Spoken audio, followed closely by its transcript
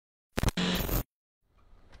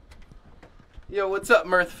Yo, what's up,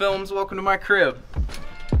 Mirth Films? Welcome to my crib.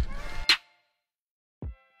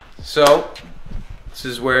 So, this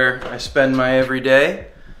is where I spend my everyday.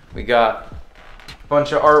 We got a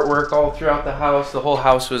bunch of artwork all throughout the house. The whole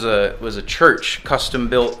house was a church, custom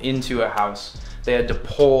built into a house. They had to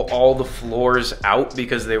pull all the floors out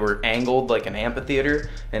because they were angled like an amphitheater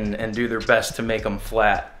and do their best to make them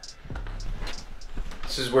flat.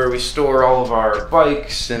 This is where we store all of our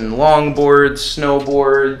bikes and longboards,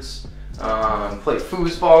 snowboards. Play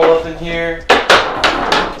foosball up in here.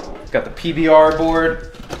 Got the PBR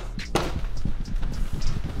board.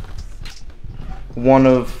 One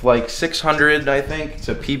of like 600, I think. It's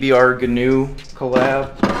a PBR GNU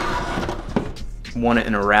collab. Won it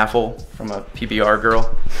in a raffle from a PBR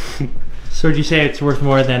girl. So would you say it's worth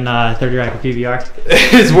more than 30 rack of PBR?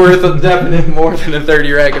 It's worth a definite more than a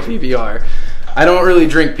 30 rack of PBR. I don't really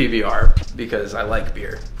drink PBR because I like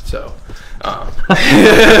beer, so.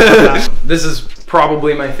 This is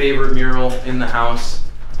probably my favorite mural in the house.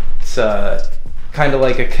 It's kind of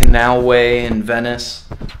like a canalway in Venice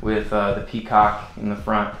with the peacock in the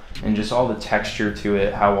front and just all the texture to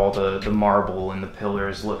it, how all the marble and the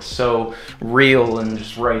pillars look so real and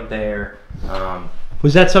just right there.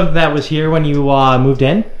 Was that something that was here when you moved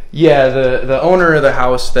in? Yeah, the owner of the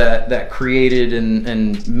house that created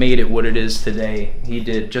and made it what it is today, he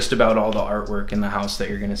did just about all the artwork in the house that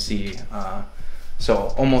you're going to see.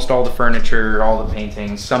 So almost all the furniture, all the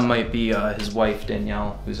paintings. Some might be his wife,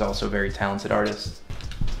 Danielle, who's also a very talented artist.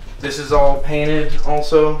 This is all painted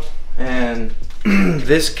also, and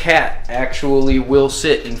this cat actually will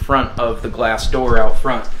sit in front of the glass door out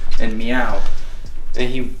front and meow. And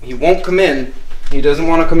he won't come in. He doesn't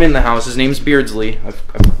want to come in the house. His name's Beardsley. I've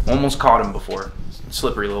almost caught him before.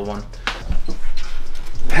 Slippery little one.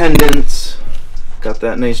 Pendants. Got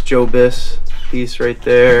that nice Joe Biss piece right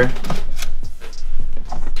there.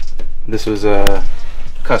 This was a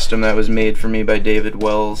custom that was made for me by David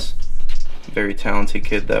Wells. Very talented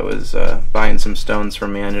kid that was buying some stones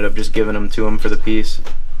from me. I ended up just giving them to him for the piece.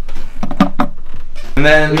 And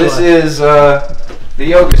then this is the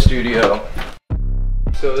yoga studio.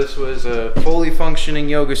 So this was a fully functioning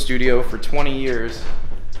yoga studio for 20 years,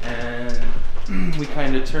 and we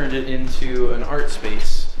kind of turned it into an art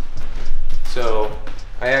space. So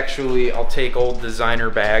I'll take old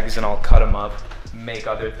designer bags and I'll cut them up, make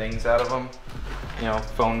other things out of them. You know,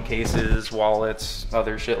 phone cases, wallets,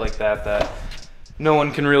 other shit like that no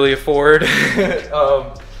one can really afford.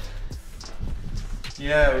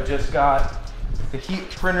 Yeah, we just got the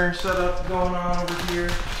heat printer set up going on over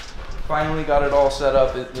here. Finally got it all set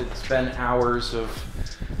up. It's been hours of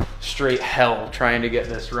straight hell trying to get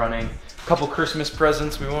this running. A couple Christmas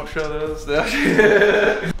presents, we won't show those.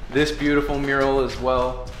 This beautiful mural as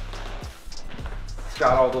well. It's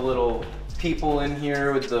got all the little people in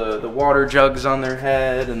here with the water jugs on their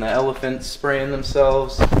head and the elephants spraying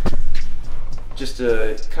themselves. Just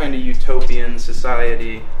a kind of utopian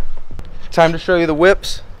society. Time to show you the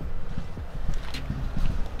whips.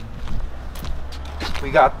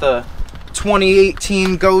 We got the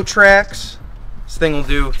 2018 Go Tracks. This thing will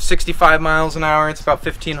do 65 miles an hour. It's about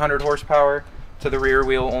 1,500 horsepower to the rear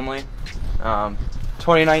wheel only.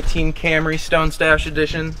 2019 Camry Stone Stash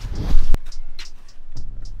Edition.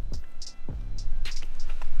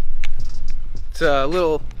 It's a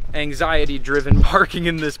little anxiety-driven parking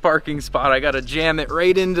in this parking spot. I gotta jam it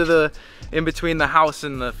right into in between the house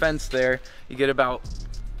and the fence there. You get about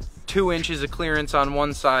 2 inches of clearance on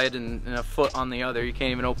one side and a foot on the other. You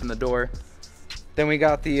can't even open the door. Then we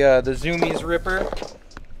got the Zoomies Ripper,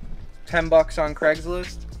 10 bucks on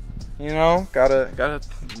Craigslist. You know, gotta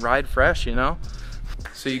ride fresh, you know.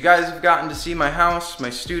 So you guys have gotten to see my house, my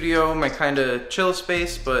studio, my kind of chill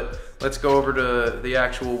space, but let's go over to the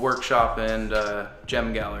actual workshop and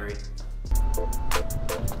gem gallery.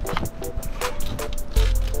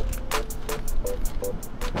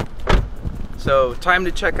 So time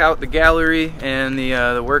to check out the gallery and the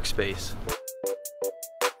workspace.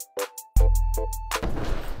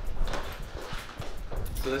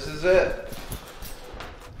 So this is it.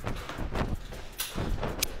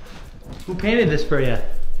 Who painted this for you?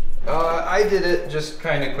 I did it just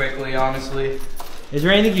kind of quickly, honestly. Is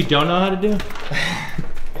there anything you don't know how to do?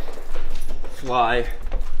 Fly.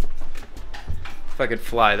 If I could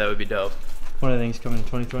fly, that would be dope. One of the things coming in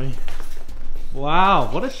 2020. Wow,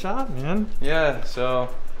 what a shot, man. Yeah, so.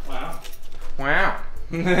 Wow. Wow.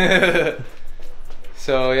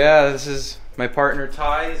 So yeah, this is my partner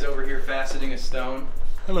Ty. He's over here faceting a stone.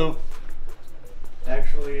 Hello.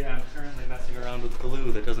 Actually, I'm currently messing around with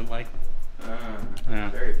glue that doesn't like. Yeah.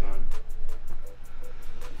 Very fun.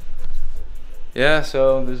 Yeah,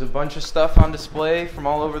 so there's a bunch of stuff on display from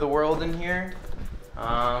all over the world in here.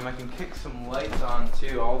 I can kick some lights on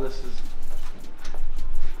too. All this is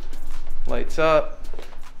lights up.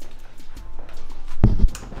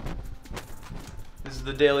 This is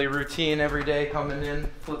the daily routine every day, coming in,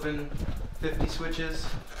 flipping 50 switches.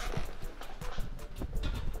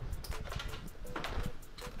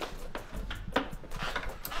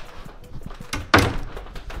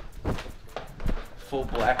 Full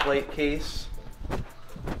blacklight case.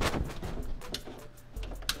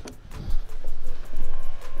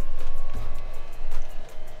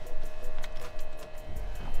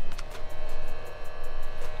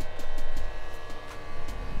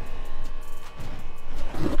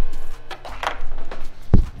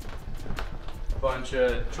 Bunch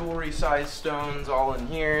of jewelry size stones all in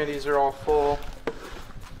here. These are all full.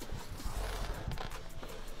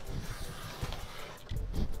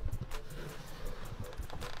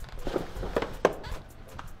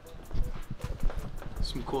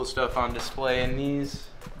 Some cool stuff on display in these.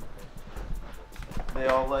 They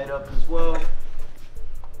all light up as well.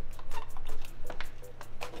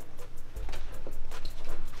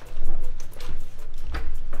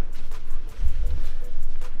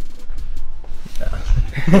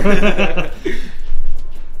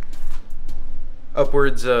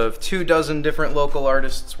 Upwards of 24 different local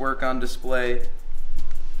artists' work on display.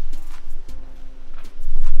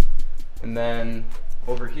 And then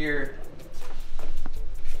over here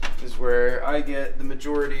is where I get the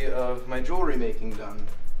majority of my jewelry making done.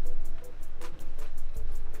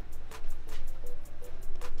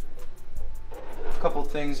 A couple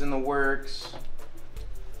things in the works,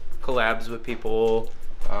 collabs with people,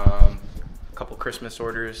 a couple Christmas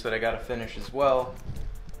orders that I gotta finish as well,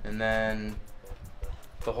 and then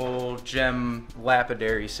the whole gem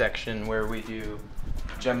lapidary section where we do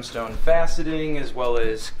gemstone faceting as well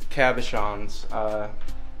as cabochons.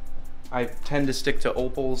 I tend to stick to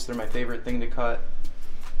opals. They're my favorite thing to cut.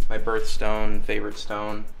 My birthstone, favorite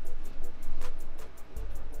stone.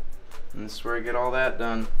 And this is where I get all that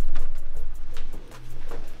done.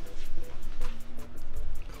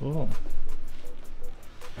 Cool.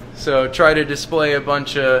 So try to display a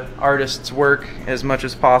bunch of artists' work as much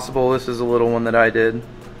as possible. This is a little one that I did.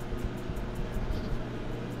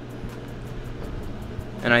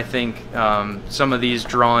 And I think some of these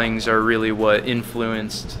drawings are really what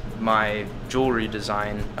influenced my jewelry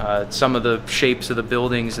design. Some of the shapes of the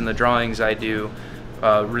buildings and the drawings I do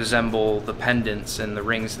resemble the pendants and the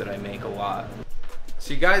rings that I make a lot.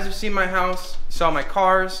 So you guys have seen my house, you saw my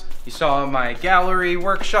cars, you saw my gallery,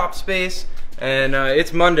 workshop space, and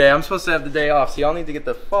it's Monday. I'm supposed to have the day off, so y'all need to get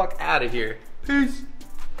the fuck out of here. Peace.